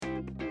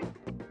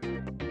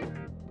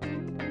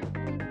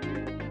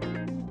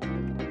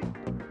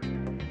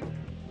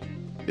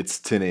It's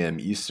 10 a.m.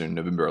 Eastern,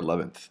 November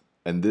 11th,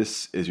 and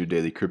this is your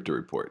daily crypto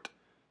report.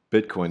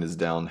 Bitcoin is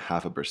down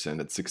 0.5%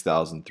 at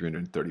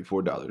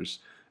 $6,334.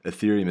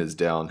 Ethereum is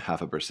down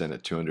 0.5%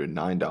 at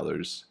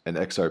 $209, and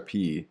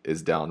XRP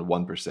is down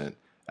 1%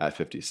 at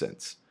 50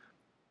 cents.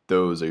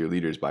 Those are your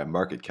leaders by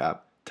market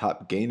cap.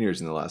 Top gainers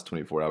in the last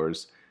 24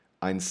 hours,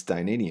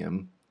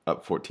 Einsteinanium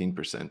up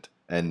 14%,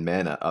 and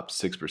Mana up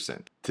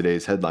 6%.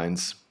 Today's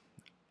headlines: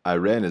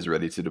 Iran is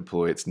ready to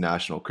deploy its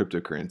national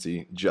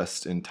cryptocurrency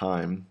just in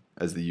time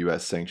as the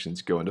U.S.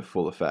 sanctions go into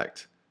full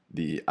effect.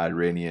 The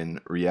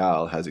Iranian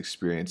rial has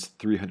experienced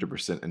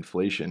 300%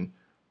 inflation,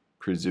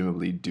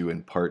 presumably due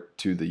in part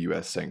to the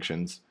U.S.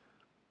 sanctions.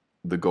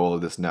 The goal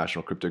of this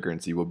national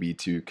cryptocurrency will be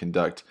to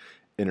conduct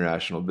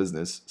international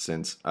business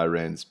since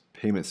Iran's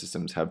payment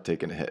systems have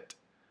taken a hit.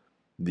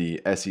 The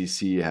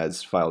SEC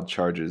has filed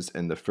charges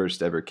in the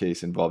first ever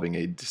case involving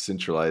a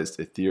decentralized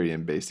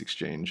Ethereum-based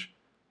exchange.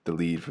 The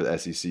lead for the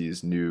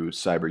SEC's new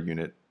cyber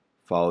unit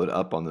followed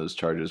up on those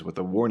charges with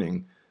a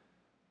warning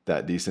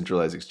that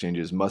decentralized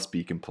exchanges must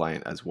be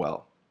compliant as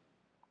well,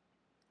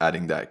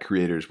 adding that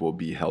creators will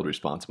be held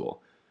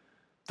responsible.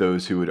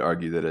 Those who would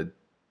argue that a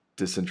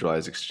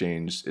decentralized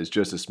exchange is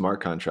just a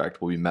smart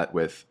contract will be met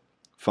with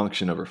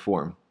function over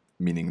form,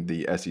 meaning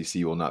the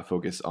SEC will not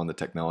focus on the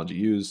technology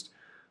used,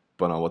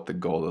 but on what the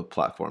goal of the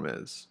platform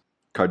is.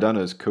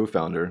 Cardano's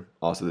co-founder,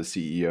 also the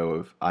CEO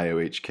of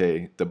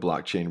IOHK, the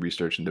blockchain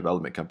research and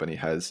development company,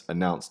 has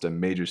announced a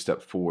major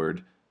step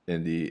forward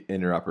in the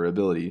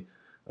interoperability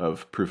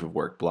of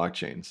proof-of-work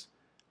blockchains.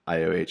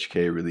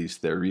 IOHK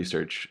released their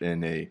research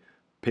in a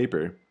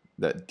paper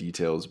that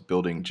details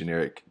building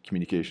generic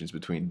communications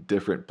between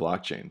different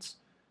blockchains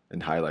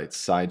and highlights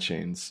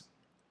sidechains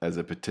as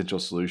a potential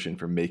solution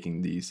for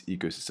making these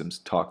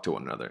ecosystems talk to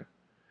one another.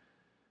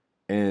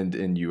 And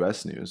in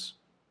U.S. news,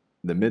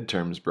 the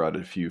midterms brought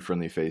a few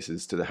friendly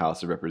faces to the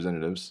House of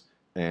Representatives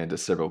and to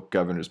several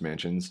governors'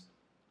 mansions,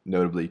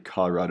 notably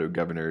Colorado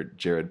Governor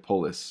Jared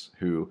Polis,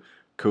 who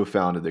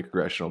co-founded the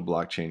Congressional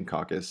Blockchain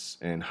Caucus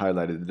and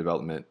highlighted the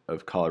development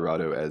of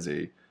Colorado as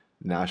a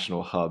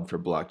national hub for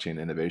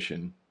blockchain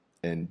innovation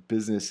in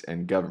business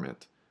and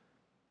government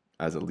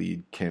as a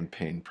lead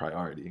campaign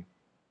priority.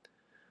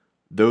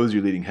 Those are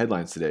your leading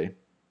headlines today.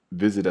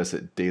 Visit us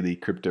at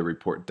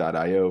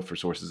dailycryptoreport.io for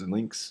sources and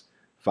links.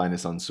 Find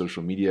us on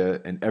social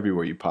media and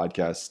everywhere you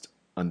podcast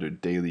under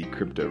Daily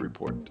Crypto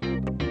Report.